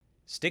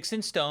Sticks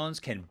and stones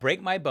can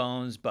break my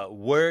bones, but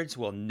words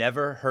will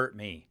never hurt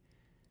me.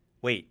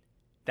 Wait,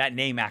 that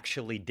name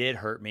actually did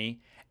hurt me,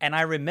 and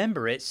I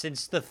remember it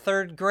since the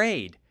third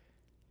grade.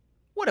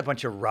 What a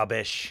bunch of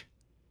rubbish.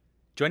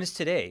 Join us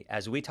today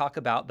as we talk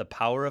about the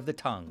power of the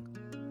tongue.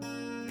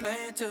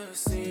 Plant a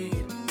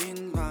seed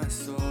in my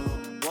soul,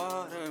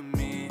 water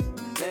me,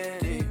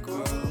 let it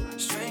grow,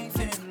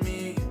 strengthen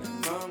me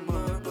from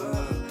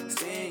above,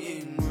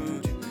 staying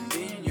rooted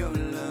in your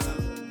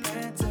love.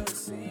 Plant a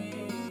seed.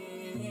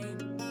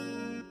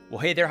 Well,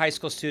 hey there, high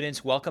school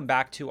students. Welcome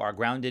back to our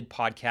Grounded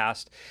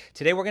podcast.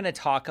 Today we're going to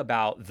talk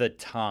about the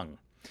tongue.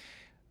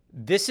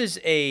 This is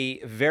a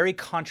very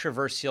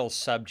controversial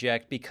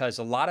subject because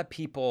a lot of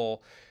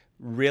people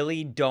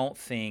really don't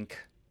think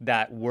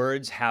that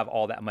words have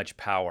all that much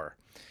power.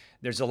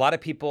 There's a lot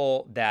of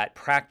people that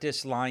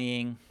practice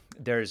lying.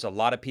 There's a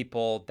lot of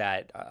people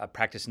that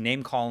practice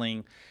name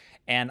calling.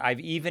 And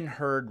I've even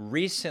heard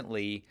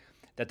recently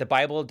that the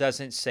Bible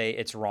doesn't say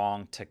it's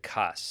wrong to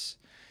cuss.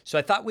 So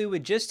I thought we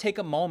would just take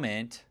a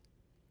moment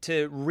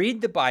to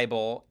read the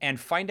Bible and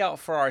find out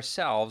for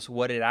ourselves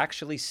what it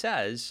actually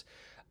says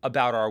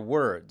about our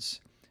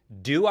words.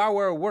 Do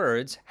our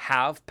words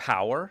have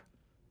power?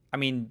 I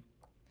mean,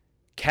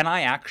 can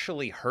I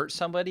actually hurt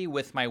somebody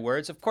with my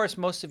words? Of course,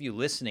 most of you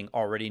listening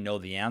already know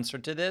the answer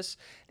to this.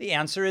 The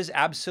answer is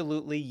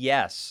absolutely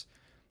yes.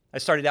 I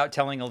started out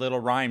telling a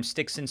little rhyme,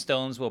 sticks and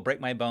stones will break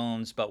my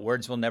bones, but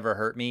words will never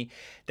hurt me.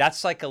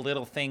 That's like a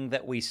little thing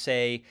that we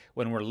say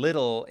when we're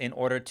little in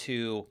order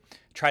to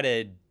try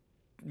to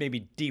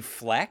maybe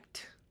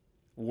deflect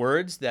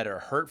words that are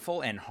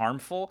hurtful and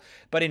harmful.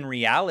 But in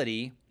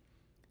reality,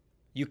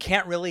 you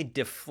can't really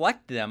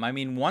deflect them. I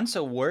mean, once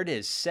a word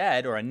is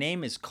said or a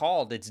name is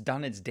called, it's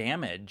done its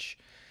damage.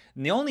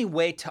 And the only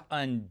way to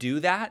undo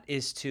that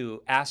is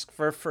to ask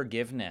for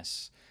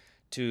forgiveness,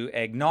 to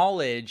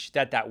acknowledge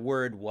that that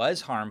word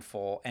was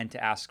harmful and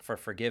to ask for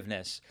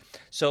forgiveness.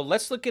 So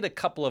let's look at a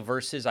couple of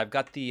verses. I've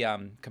got the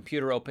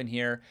computer open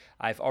here.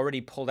 I've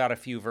already pulled out a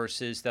few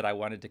verses that I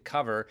wanted to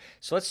cover.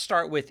 So let's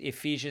start with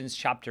Ephesians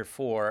chapter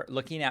 4,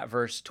 looking at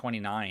verse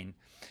 29.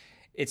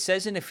 It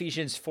says in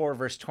Ephesians 4,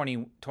 verse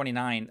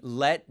 29,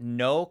 let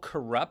no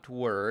corrupt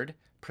word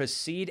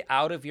proceed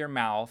out of your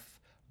mouth,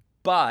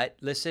 but,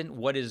 listen,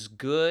 what is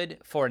good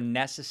for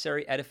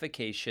necessary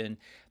edification,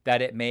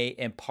 that it may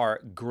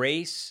impart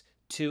grace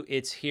to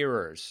its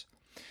hearers.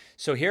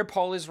 So here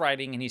Paul is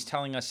writing, and he's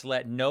telling us,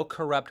 let no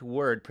corrupt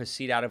word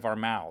proceed out of our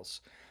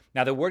mouths.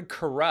 Now, the word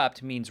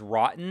corrupt means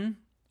rotten,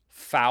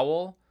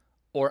 foul,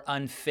 or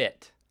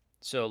unfit.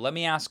 So let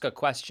me ask a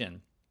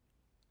question.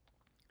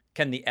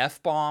 Can the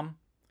F-bomb,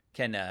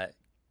 can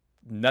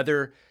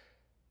another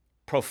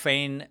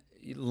profane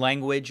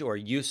language or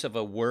use of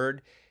a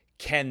word,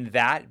 can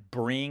that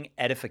bring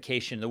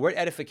edification? The word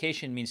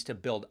edification means to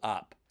build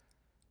up,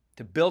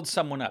 to build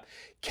someone up.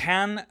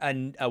 Can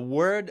a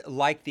word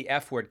like the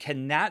F word,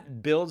 can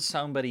that build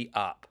somebody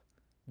up?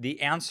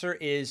 The answer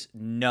is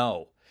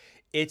no.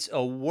 It's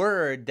a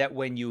word that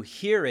when you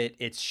hear it,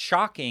 it's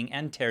shocking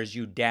and tears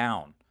you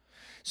down.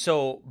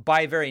 So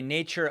by very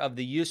nature of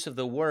the use of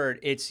the word,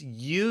 it's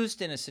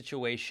used in a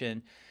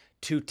situation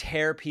to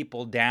tear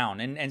people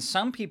down. And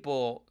some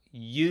people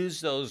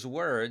use those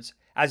words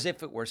as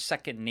if it were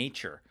second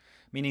nature,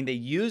 meaning they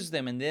use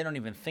them and they don't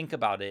even think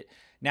about it.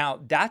 Now,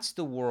 that's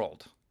the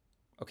world,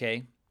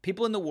 okay?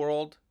 People in the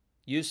world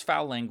use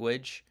foul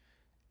language,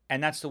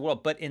 and that's the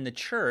world. But in the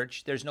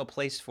church, there's no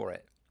place for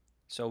it.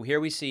 So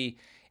here we see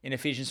in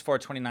Ephesians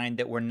 4:29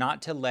 that we're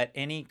not to let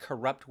any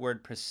corrupt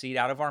word proceed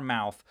out of our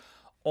mouth,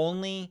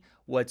 only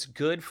what's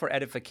good for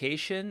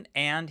edification.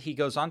 And he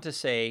goes on to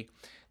say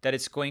that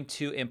it's going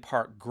to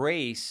impart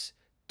grace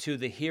to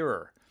the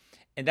hearer.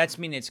 And that's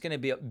meaning it's going to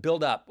be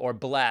build up or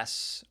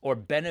bless or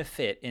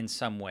benefit in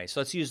some way. So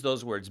let's use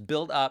those words,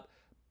 build up,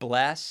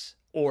 bless,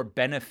 or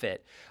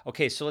benefit.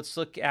 Okay, so let's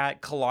look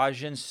at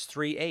Colossians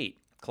 3:8.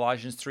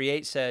 Colossians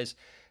 3:8 says,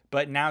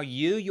 but now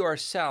you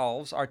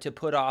yourselves are to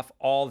put off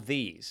all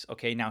these.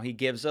 Okay, now he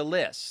gives a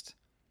list.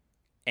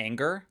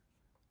 Anger,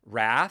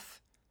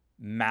 wrath,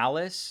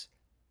 malice,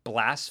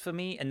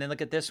 blasphemy, and then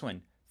look at this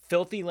one,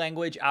 filthy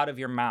language out of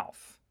your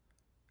mouth.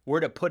 We're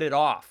to put it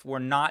off. We're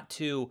not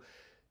to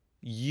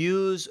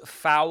use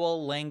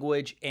foul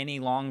language any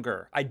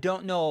longer. I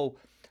don't know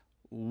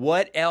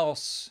what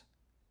else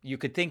you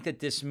could think that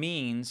this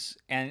means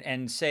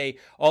and say,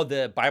 oh,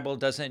 the Bible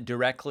doesn't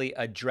directly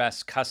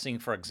address cussing,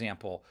 for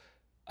example.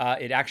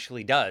 It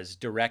actually does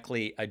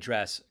directly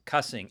address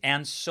cussing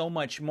and so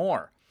much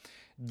more.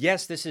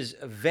 Yes, this is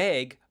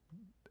vague.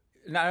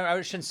 No, I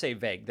shouldn't say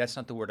vague. That's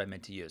not the word I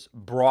meant to use.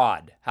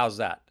 Broad. How's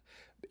that?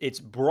 It's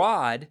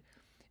broad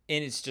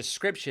in its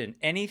description.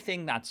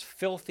 Anything that's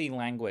filthy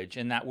language.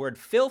 And that word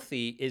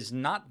filthy is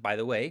not, by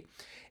the way,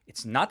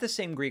 it's not the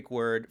same Greek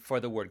word for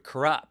the word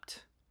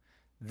corrupt.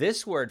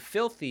 This word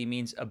filthy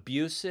means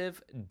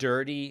abusive,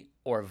 dirty,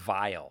 or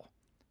vile.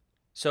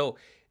 So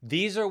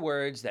these are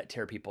words that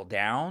tear people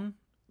down,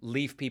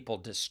 leave people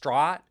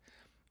distraught.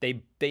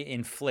 They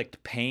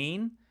inflict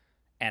pain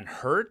and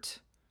hurt.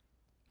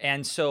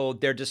 And so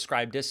they're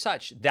described as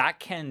such. That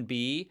can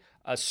be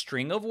a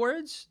string of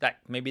words that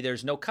maybe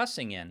there's no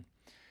cussing in.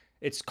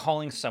 It's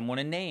calling someone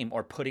a name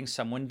or putting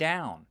someone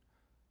down,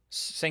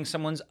 saying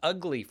someone's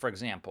ugly, for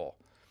example,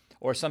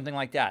 or something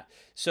like that.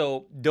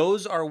 So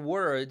those are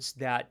words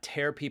that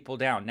tear people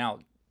down. Now,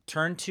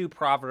 turn to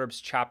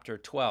Proverbs chapter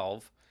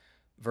 12,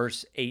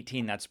 verse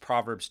 18. That's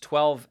Proverbs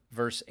 12,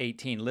 verse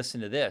 18. Listen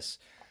to this.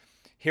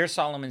 Here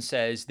Solomon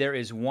says, there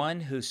is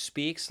one who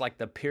speaks like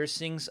the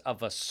piercings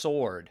of a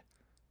sword.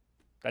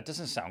 That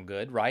doesn't sound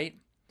good, right?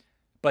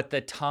 But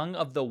the tongue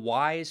of the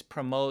wise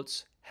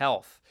promotes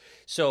health.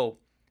 So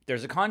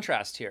there's a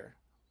contrast here.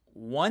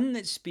 One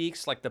that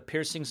speaks like the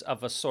piercings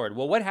of a sword.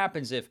 Well, what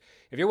happens if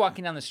you're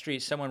walking down the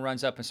street, someone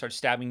runs up and starts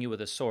stabbing you with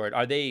a sword?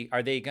 Are they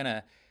going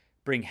to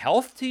bring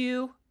health to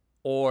you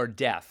or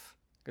death?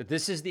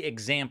 This is the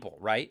example,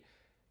 right?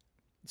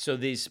 So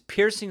these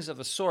piercings of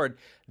a sword,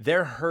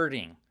 they're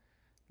hurting,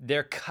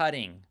 they're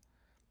cutting,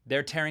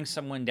 they're tearing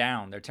someone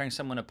down, they're tearing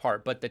someone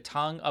apart. But the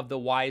tongue of the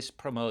wise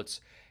promotes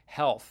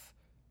health,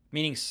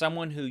 meaning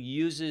someone who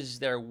uses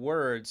their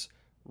words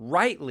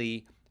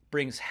rightly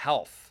brings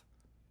health.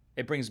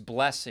 It brings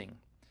blessing.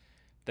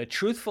 The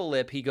truthful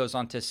lip, he goes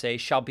on to say,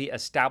 shall be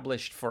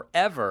established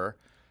forever,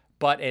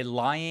 but a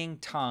lying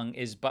tongue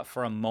is but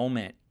for a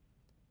moment.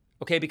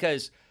 Okay,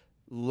 because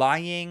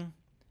lying,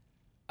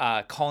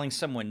 calling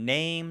someone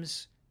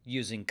names,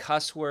 using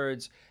cuss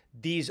words,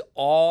 these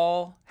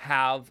all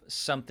have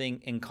something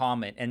in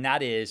common, and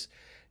that is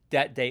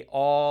that they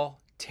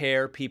all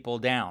tear people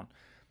down.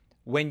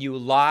 When you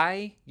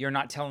lie, you're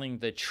not telling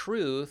the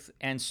truth,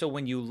 and so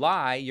when you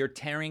lie, you're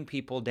tearing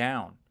people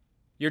down.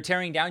 You're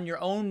tearing down your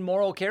own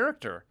moral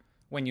character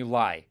when you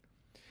lie.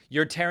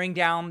 You're tearing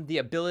down the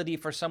ability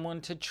for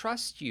someone to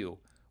trust you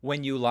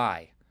when you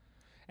lie.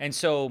 And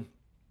so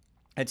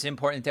it's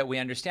important that we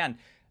understand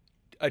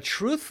a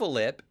truthful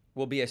lip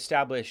will be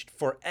established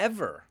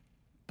forever,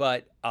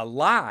 but a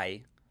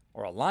lie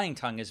or a lying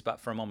tongue is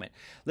but for a moment.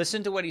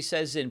 Listen to what he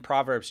says in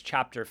Proverbs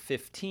chapter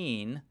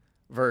 15,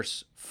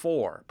 verse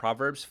 4.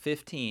 Proverbs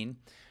 15,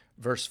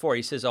 verse 4.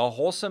 He says, a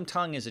wholesome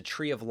tongue is a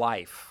tree of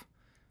life,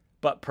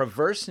 but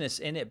perverseness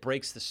in it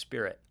breaks the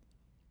spirit.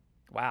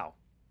 Wow.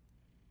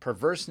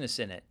 Perverseness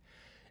in it.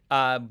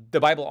 The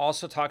Bible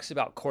also talks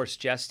about coarse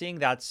jesting.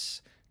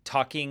 That's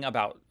talking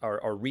about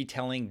or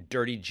retelling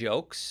dirty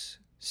jokes,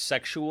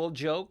 sexual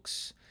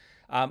jokes,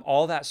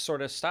 all that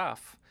sort of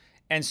stuff.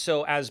 And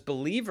so as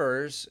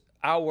believers,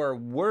 our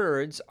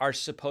words are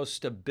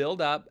supposed to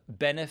build up,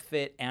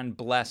 benefit, and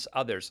bless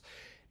others.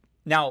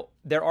 Now,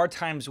 there are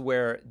times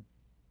where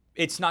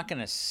it's not going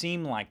to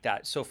seem like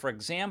that. So for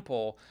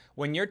example,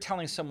 when you're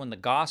telling someone the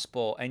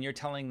gospel and you're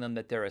telling them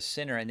that they're a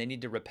sinner and they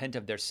need to repent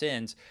of their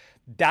sins,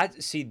 that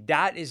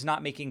is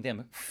not making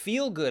them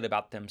feel good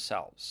about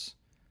themselves.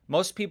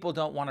 Most people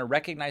don't want to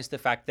recognize the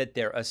fact that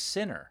they're a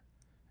sinner,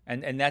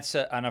 and that's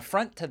an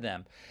affront to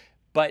them.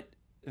 But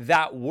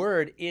that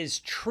word is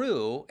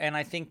true, and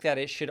I think that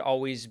it should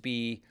always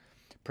be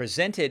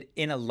presented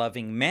in a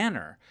loving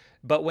manner.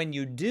 But when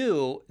you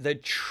do, the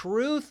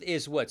truth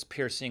is what's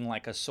piercing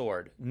like a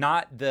sword,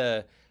 not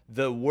the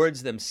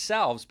words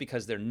themselves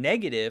because they're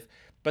negative,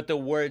 but the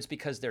words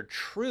because they're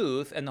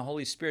truth, and the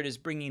Holy Spirit is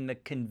bringing the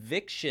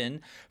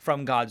conviction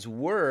from God's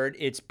word.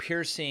 It's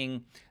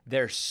piercing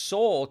their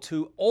soul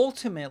to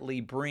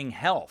ultimately bring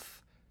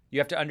health. You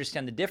have to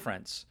understand the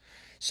difference.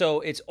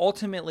 So it's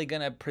ultimately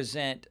going to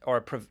present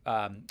or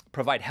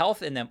provide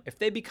health in them. If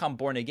they become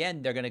born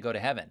again, they're going to go to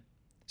heaven.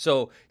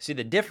 So see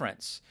the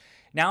difference.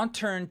 Now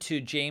turn to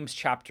James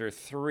chapter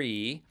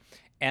 3,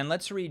 and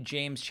let's read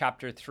James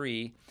chapter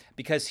 3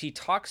 because he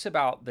talks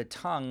about the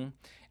tongue,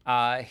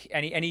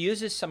 and he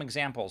uses some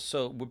examples.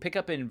 So we'll pick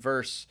up in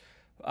verse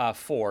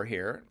 4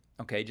 here,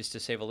 okay, just to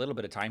save a little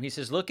bit of time. He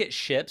says, look at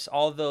ships,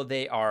 although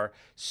they are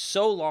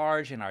so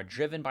large and are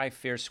driven by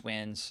fierce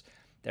winds,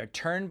 they're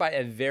turned by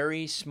a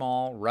very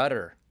small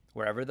rudder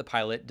wherever the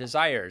pilot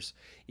desires.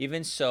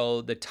 Even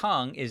so, the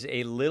tongue is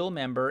a little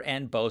member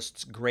and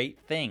boasts great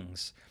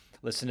things.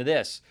 Listen to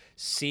this.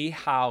 See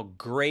how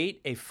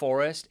great a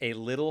forest a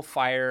little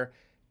fire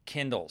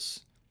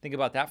kindles. Think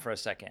about that for a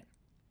second.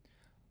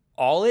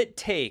 All it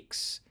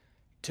takes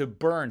to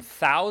burn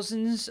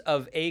thousands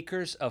of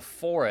acres of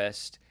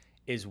forest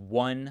is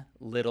one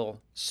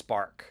little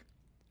spark.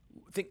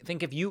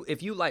 Think if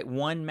you light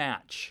one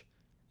match,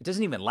 it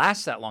doesn't even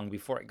last that long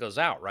before it goes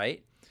out,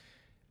 right?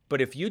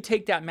 But if you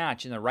take that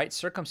match in the right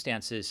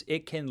circumstances,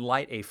 it can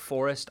light a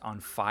forest on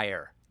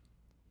fire.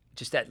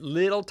 Just that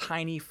little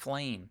tiny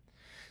flame.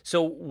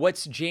 So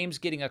what's James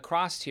getting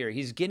across here?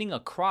 He's getting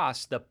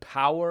across the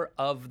power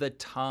of the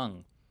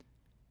tongue.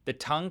 The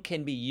tongue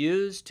can be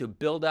used to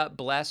build up,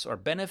 bless, or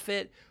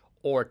benefit,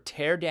 or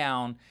tear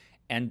down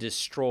and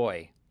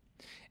destroy.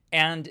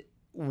 And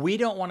we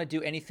don't want to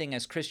do anything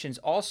as Christians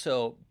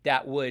also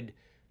that would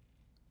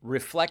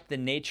reflect the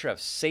nature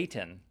of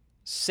Satan.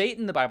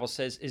 Satan, the Bible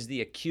says, is the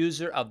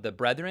accuser of the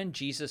brethren.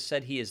 Jesus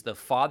said he is the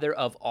father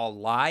of all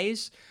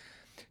lies.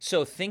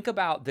 So think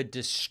about the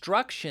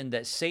destruction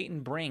that Satan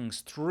brings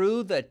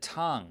through the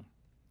tongue.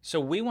 So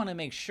we want to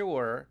make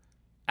sure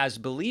as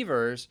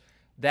believers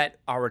that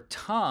our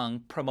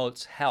tongue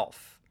promotes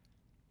health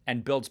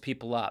and builds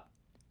people up.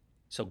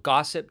 So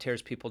gossip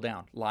tears people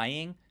down.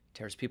 Lying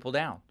tears people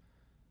down.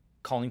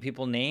 Calling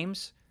people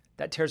names,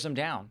 that tears them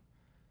down.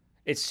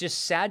 It's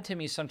just sad to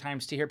me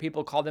sometimes to hear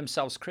people call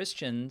themselves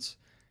Christians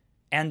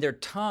and their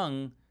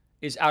tongue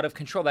is out of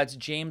control. That's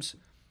James'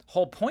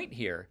 whole point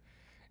here.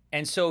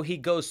 And so he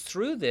goes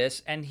through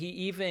this and he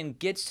even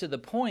gets to the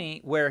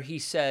point where he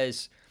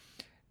says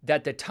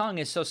that the tongue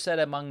is so set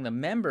among the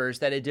members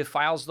that it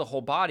defiles the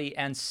whole body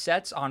and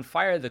sets on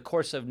fire the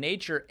course of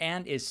nature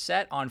and is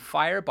set on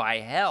fire by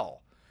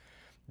hell.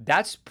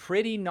 That's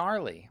pretty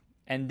gnarly.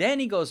 And then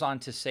he goes on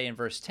to say in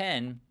verse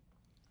 9,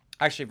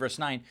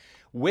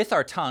 with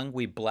our tongue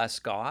we bless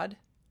God,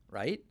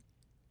 right?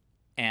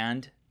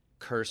 And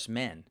curse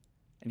men.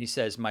 And he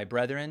says, my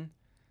brethren,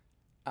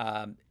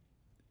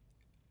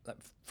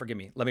 forgive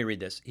me, let me read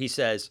this. He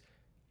says,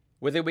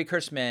 whether we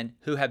curse men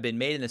who have been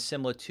made in the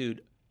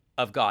similitude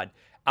of God,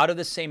 out of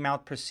the same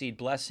mouth proceed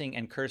blessing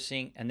and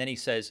cursing. And then he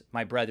says,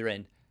 my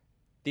brethren,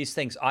 these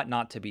things ought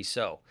not to be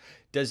so.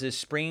 Does a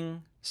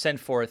spring send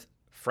forth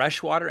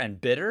fresh water and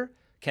bitter?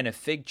 Can a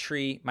fig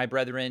tree, my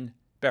brethren,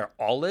 bear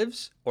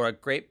olives, or a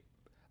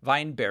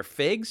grapevine bear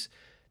figs?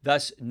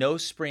 Thus no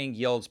spring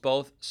yields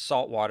both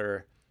salt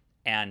water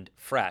and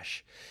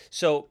fresh.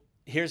 So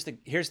here's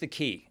the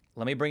key.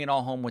 Let me bring it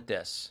all home with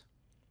this.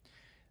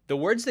 The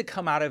words that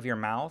come out of your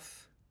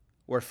mouth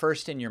were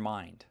first in your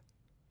mind.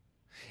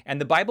 And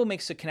the Bible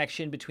makes a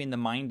connection between the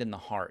mind and the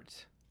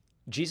heart.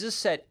 Jesus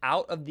said,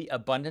 out of the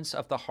abundance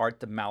of the heart,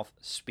 the mouth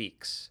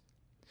speaks.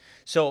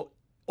 So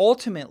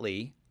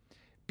ultimately,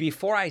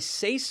 before I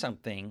say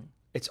something,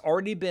 it's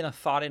already been a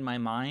thought in my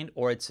mind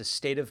or it's a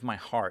state of my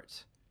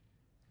heart.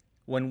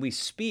 When we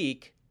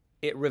speak,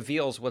 it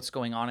reveals what's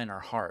going on in our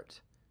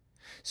heart.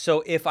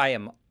 So if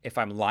I'm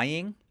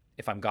lying,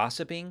 if I'm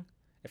gossiping,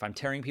 if I'm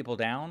tearing people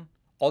down,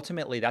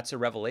 ultimately that's a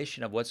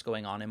revelation of what's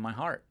going on in my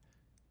heart.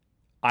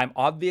 I'm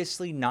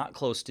obviously not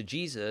close to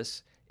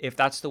Jesus if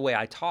that's the way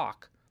I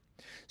talk.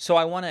 So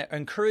I want to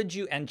encourage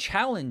you and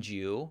challenge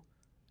you.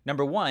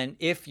 Number one,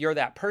 if you're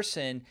that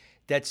person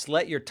that's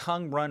let your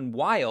tongue run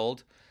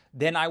wild,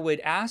 then I would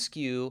ask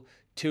you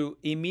to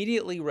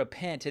immediately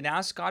repent and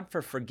ask God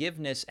for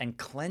forgiveness and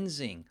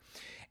cleansing.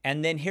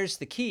 And then here's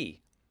the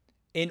key.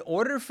 In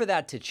order for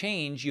that to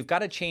change, you've got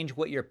to change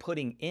what you're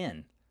putting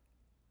in.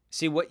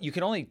 See, what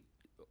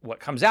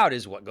comes out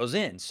is what goes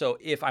in. So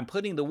if I'm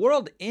putting the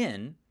world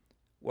in,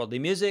 worldly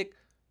music,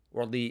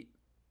 worldly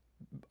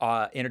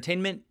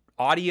entertainment,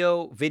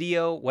 audio,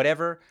 video,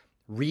 whatever,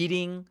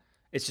 reading,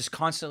 it's just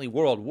constantly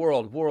world.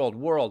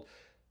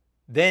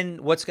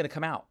 Then what's going to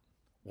come out?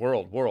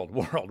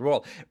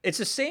 World. It's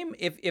the same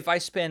if I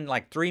spend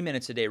like 3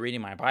 minutes a day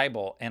reading my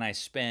Bible and I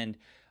spend,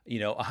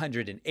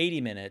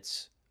 180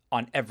 minutes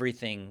on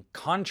everything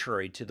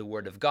contrary to the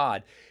Word of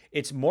God.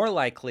 It's more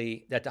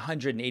likely that the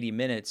 180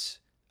 minutes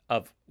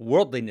of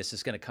worldliness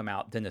is going to come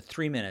out than the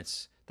 3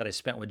 minutes that I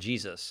spent with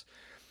Jesus.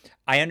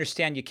 I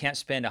understand you can't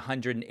spend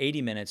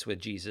 180 minutes with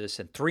Jesus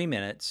and 3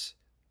 minutes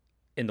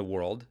in the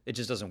world. It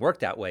just doesn't work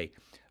that way.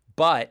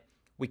 But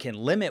we can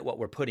limit what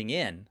we're putting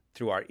in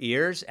through our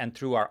ears and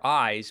through our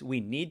eyes. We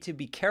need to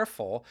be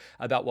careful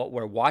about what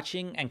we're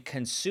watching and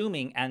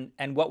consuming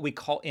and what we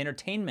call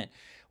entertainment.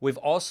 We've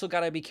also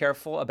got to be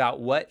careful about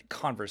what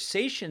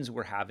conversations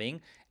we're having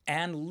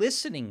and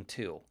listening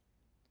to.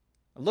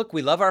 Look,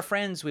 we love our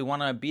friends. We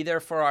want to be there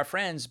for our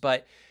friends.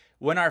 But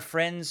when our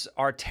friends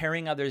are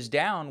tearing others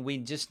down, we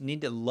just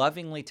need to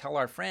lovingly tell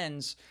our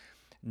friends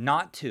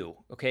not to.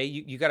 Okay,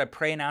 you got to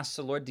pray and ask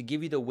the Lord to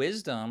give you the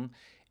wisdom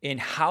in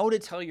how to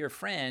tell your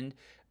friend,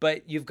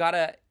 but you got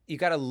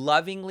to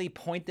lovingly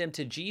point them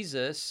to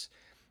Jesus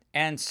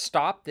and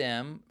stop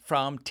them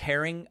from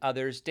tearing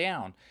others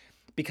down,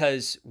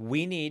 because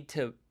we need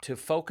to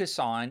focus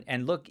on,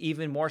 and look,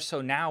 even more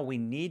so now, we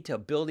need to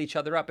build each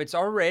other up. It's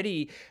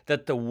already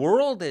that the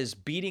world is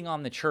beating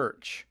on the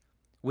church.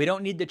 We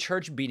don't need the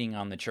church beating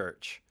on the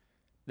church.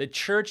 The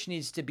church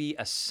needs to be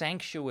a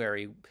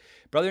sanctuary.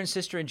 Brother and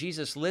sister in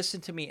Jesus,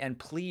 listen to me and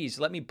please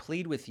let me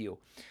plead with you.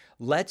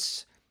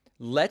 Let's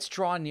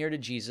draw near to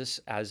Jesus,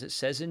 as it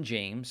says in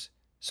James,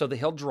 so that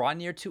he'll draw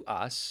near to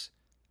us.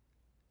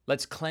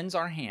 Let's cleanse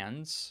our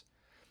hands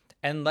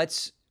and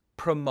let's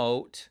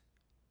promote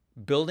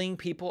building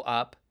people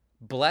up,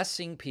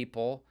 blessing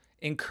people,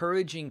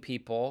 encouraging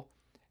people.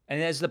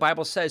 And as the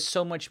Bible says,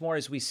 so much more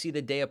as we see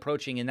the day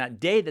approaching. And that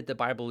day that the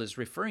Bible is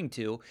referring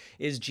to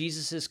is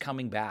Jesus is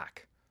coming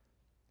back.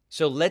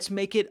 So let's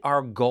make it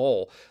our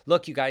goal.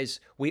 Look, you guys,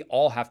 we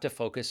all have to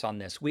focus on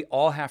this. We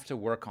all have to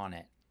work on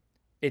it.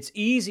 It's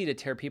easy to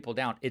tear people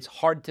down. It's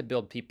hard to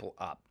build people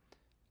up.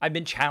 I've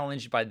been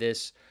challenged by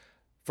this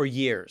for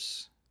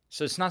years.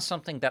 So it's not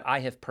something that I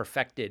have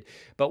perfected.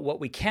 But what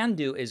we can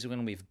do is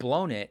when we've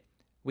blown it,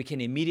 we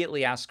can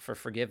immediately ask for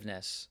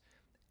forgiveness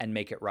and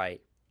make it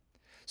right.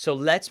 So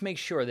let's make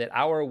sure that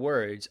our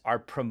words are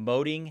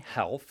promoting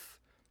health,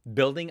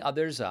 building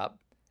others up,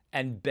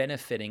 and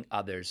benefiting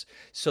others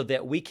so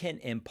that we can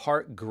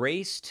impart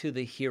grace to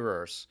the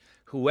hearers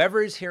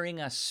Whoever is hearing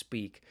us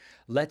speak,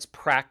 let's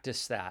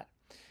practice that.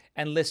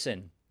 And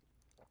listen,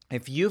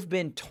 if you've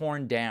been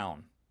torn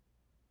down,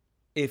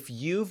 if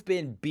you've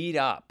been beat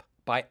up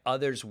by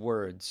others'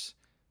 words,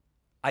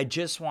 I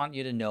just want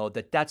you to know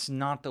that that's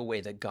not the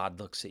way that God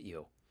looks at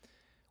you.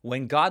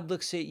 When God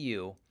looks at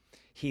you,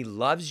 he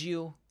loves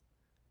you.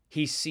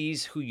 He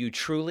sees who you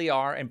truly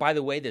are. And by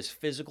the way, this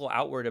physical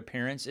outward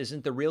appearance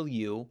isn't the real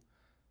you.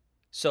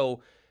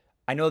 So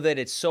I know that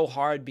it's so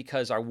hard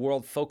because our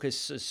world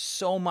focuses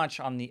so much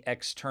on the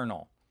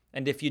external.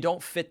 And if you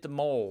don't fit the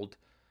mold,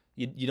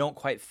 you don't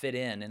quite fit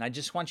in. And I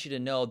just want you to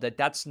know that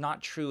that's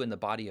not true in the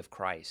body of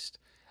Christ.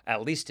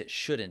 At least it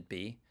shouldn't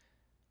be.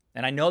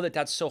 And I know that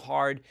that's so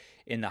hard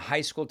in the high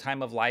school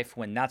time of life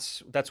when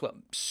that's what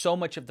so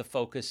much of the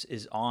focus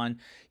is on.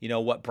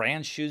 What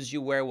brand shoes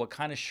you wear, what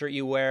kind of shirt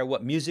you wear,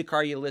 what music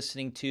are you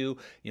listening to?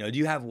 Do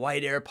you have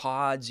white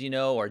AirPods,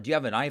 or do you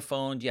have an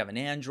iPhone? Do you have an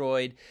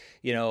Android?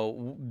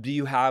 Do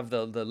you have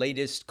the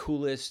latest,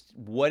 coolest,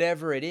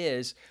 whatever it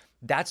is?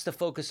 That's the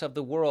focus of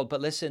the world.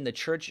 But listen, the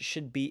church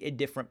should be a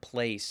different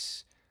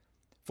place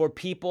for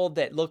people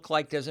that look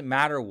like doesn't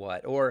matter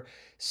what, or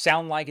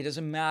sound like it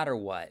doesn't matter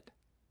what.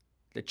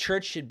 The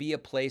church should be a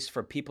place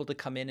for people to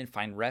come in and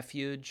find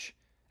refuge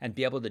and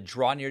be able to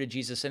draw near to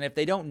Jesus. And if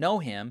they don't know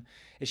him,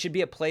 it should be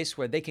a place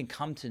where they can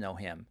come to know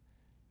him.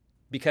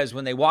 Because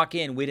when they walk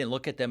in, we didn't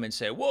look at them and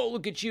say, whoa,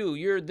 look at you,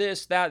 you're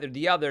this, that, or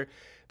the other.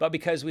 But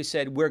because we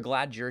said, we're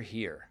glad you're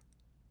here.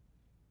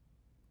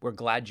 We're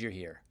glad you're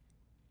here.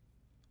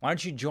 Why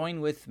don't you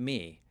join with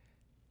me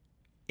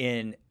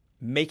in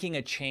making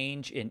a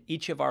change in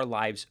each of our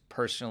lives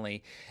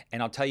personally?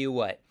 And I'll tell you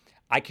what,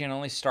 I can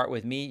only start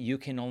with me. You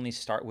can only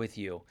start with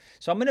you.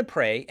 So I'm going to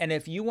pray. And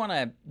if you want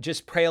to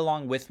just pray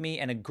along with me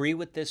and agree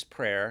with this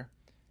prayer,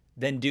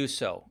 then do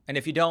so. And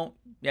if you don't,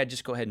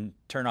 just go ahead and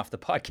turn off the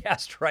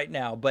podcast right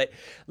now. But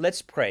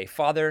let's pray.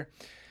 Father,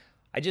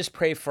 I just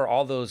pray for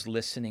all those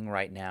listening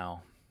right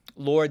now.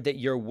 Lord, that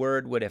your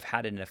word would have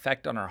had an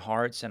effect on our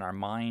hearts and our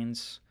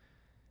minds.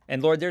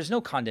 And Lord, there's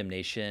no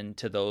condemnation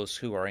to those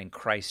who are in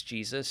Christ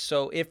Jesus.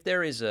 So if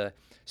there is a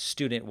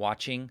student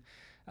watching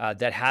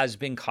that has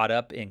been caught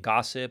up in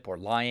gossip or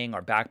lying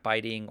or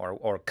backbiting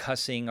or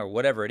cussing or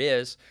whatever it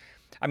is,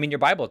 I mean, your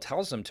Bible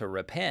tells them to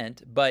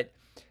repent, but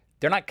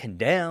they're not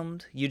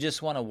condemned. You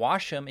just want to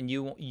wash them, and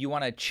you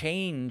want to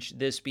change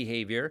this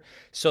behavior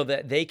so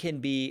that they can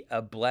be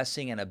a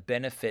blessing and a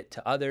benefit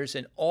to others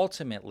and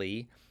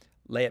ultimately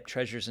lay up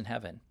treasures in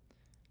heaven.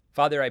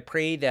 Father, I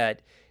pray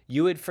that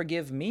you would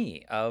forgive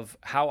me of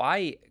how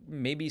I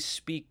maybe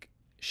speak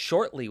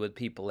shortly with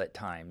people at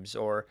times,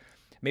 or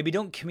maybe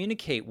don't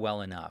communicate well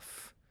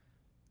enough,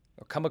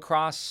 or come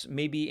across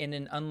maybe in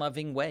an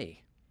unloving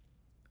way.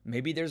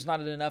 Maybe there's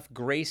not enough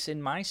grace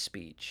in my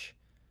speech.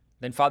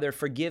 Then, Father,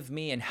 forgive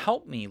me and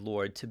help me,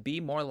 Lord, to be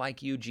more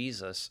like you,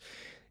 Jesus.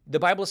 The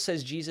Bible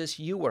says, Jesus,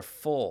 you are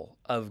full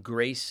of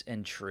grace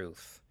and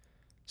truth.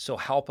 So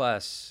help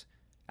us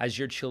as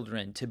your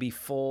children to be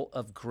full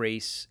of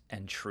grace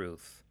and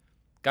truth.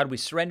 God, we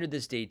surrender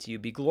this day to you.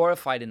 Be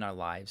glorified in our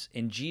lives.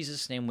 In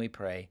Jesus' name we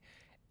pray.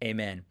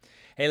 Amen.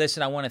 Hey,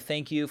 listen, I want to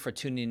thank you for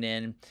tuning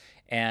in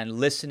and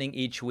listening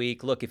each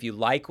week. Look, if you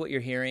like what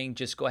you're hearing,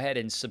 just go ahead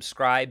and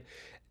subscribe.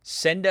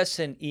 Send us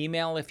an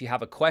email if you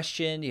have a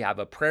question, you have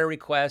a prayer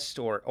request,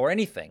 or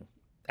anything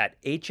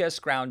at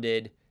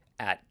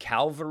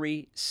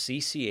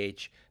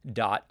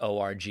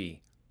hsgrounded@calvarycch.org.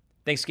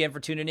 Thanks again for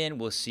tuning in.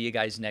 We'll see you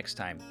guys next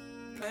time.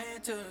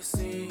 Plant a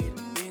seed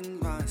in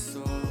my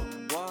soul.